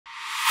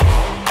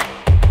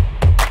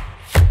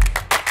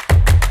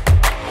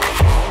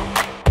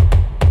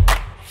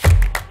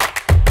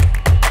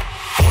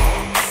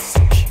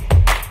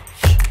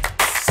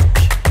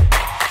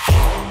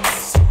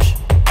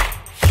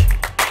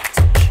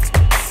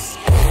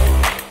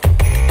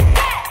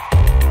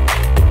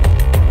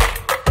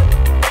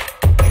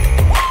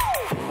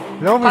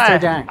Hello,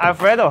 Mr. Yang.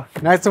 Alfredo.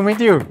 Nice to meet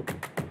you.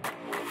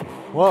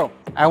 Well,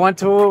 I want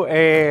to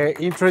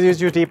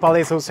introduce you to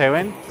Palace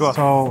 07. Sure.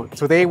 So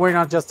today we're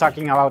not just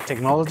talking about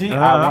technology.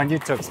 I want you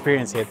to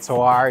experience it.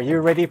 So are you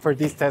ready for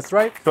this test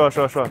drive? Sure.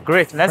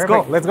 Great. Let's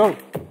Perfect. go. Let's go.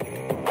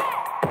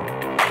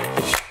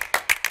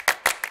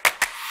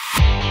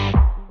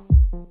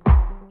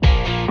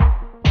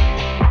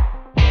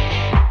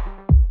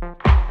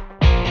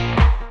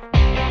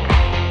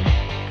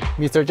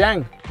 Mr.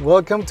 Yang,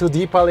 welcome to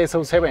the Palace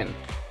 07.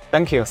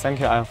 Thank you,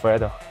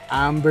 Alfredo.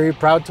 I'm very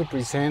proud to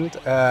present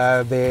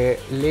the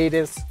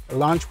latest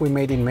launch we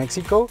made in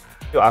Mexico.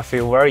 I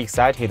feel very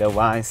excited when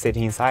I sit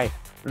inside.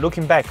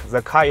 Looking back,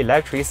 the car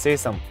electric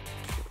system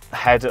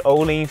had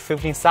only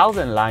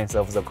 15,000 lines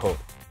of the code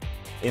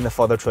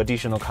for the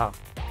traditional car.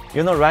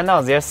 You know, right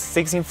now there's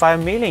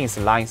 65 million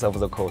lines of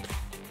the code.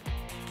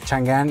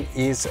 Chang'an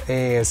is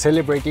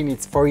celebrating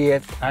its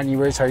 40th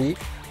anniversary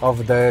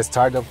of the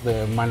start of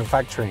the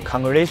manufacturing.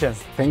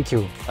 Congratulations. Thank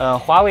you.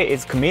 Huawei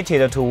is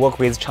committed to work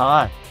with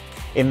Chang'an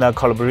in the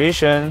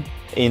collaboration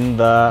in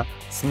the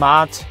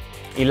smart,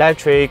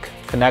 electric,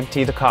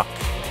 connected car.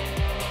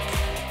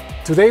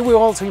 Today we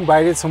also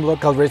invited some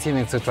local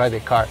residents to try the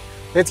car.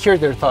 Let's hear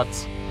their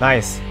thoughts.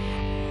 Nice.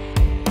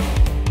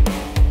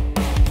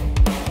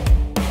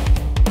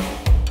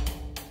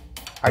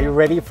 Are you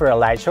ready for a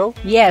light show?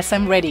 Yes,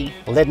 I'm ready.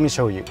 Let me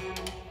show you.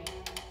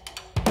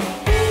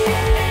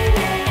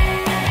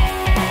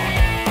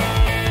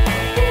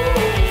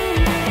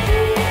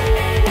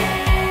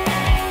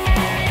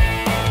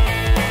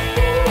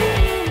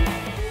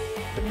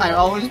 I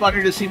always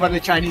wanted to see what the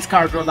Chinese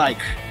cars were like.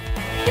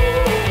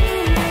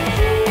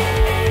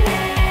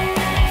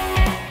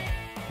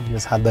 You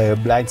just had the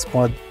blind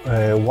spot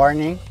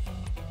warning,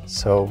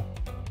 so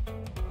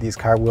this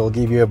car will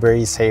give you a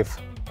very safe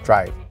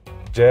drive.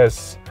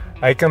 Yes,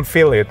 I can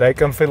feel it. I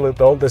can feel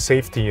it, all the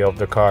safety of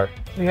the car.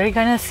 We're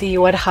gonna see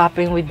what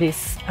happened with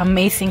this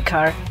amazing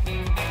car.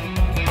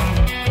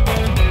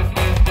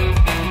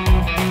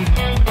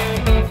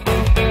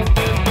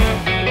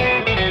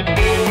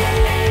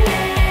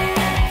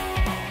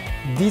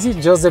 This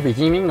is just the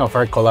beginning of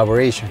our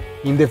collaboration.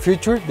 In the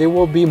future, there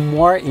will be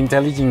more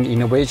intelligent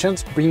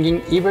innovations,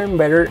 bringing even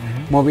better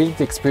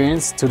mobility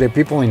experience to the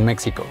people in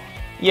Mexico.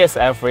 Yes,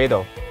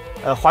 Alfredo.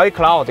 Huawei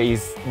Cloud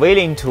is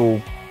willing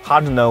to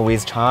partner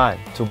with Chang'an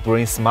to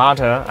bring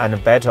smarter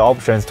and better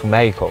options to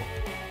Mexico.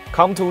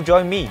 Come to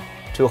join me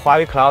to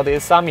Huawei Cloud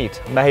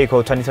Summit,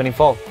 Mexico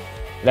 2024.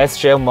 Let's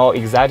share more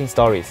exciting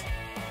stories.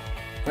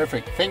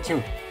 Perfect. Thank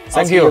you.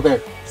 Thank See you. you there.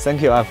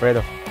 Thank you,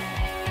 Alfredo.